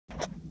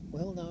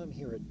Well, now I'm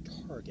here at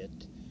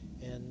Target,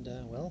 and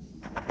well,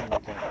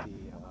 look at the,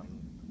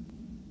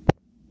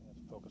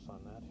 let's focus on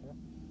that here.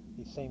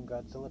 The same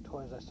Godzilla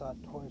toys I saw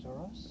at Toys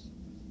R Us.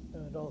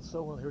 And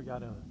also, well, here we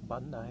got a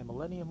Bandai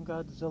Millennium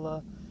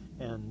Godzilla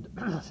and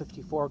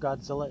 54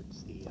 Godzilla.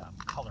 It's the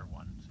color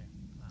one. See?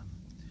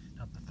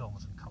 Not the film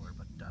is in color,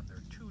 but there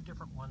are two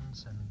different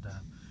ones and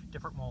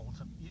different molds.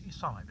 You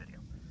saw my video.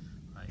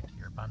 Right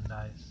here,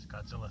 Bandai's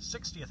Godzilla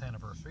 60th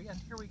anniversary, and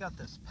here we got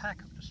this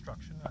pack of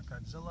destruction, a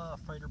Godzilla, a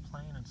fighter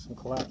plane, and some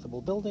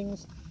collapsible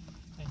buildings.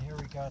 And here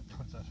we got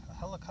a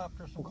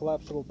helicopter, some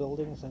collapsible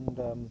buildings, and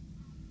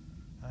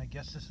I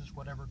guess this is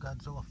whatever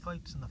Godzilla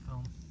fights in the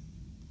film.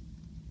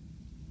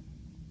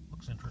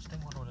 Looks interesting.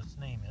 Wonder what its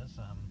name is.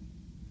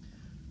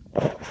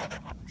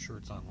 I'm sure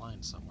it's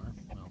online somewhere.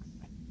 Well,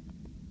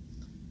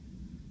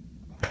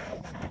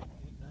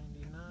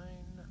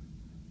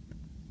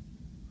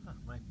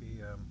 might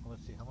be,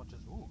 let's see, how much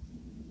is, ooh,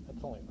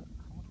 that's only,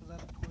 how much was that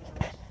at Toys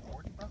R Us?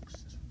 40 bucks?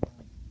 This one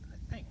only, I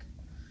think.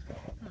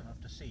 I'll have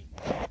to see.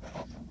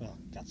 Well,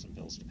 got some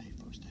bills to pay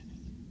first, I think.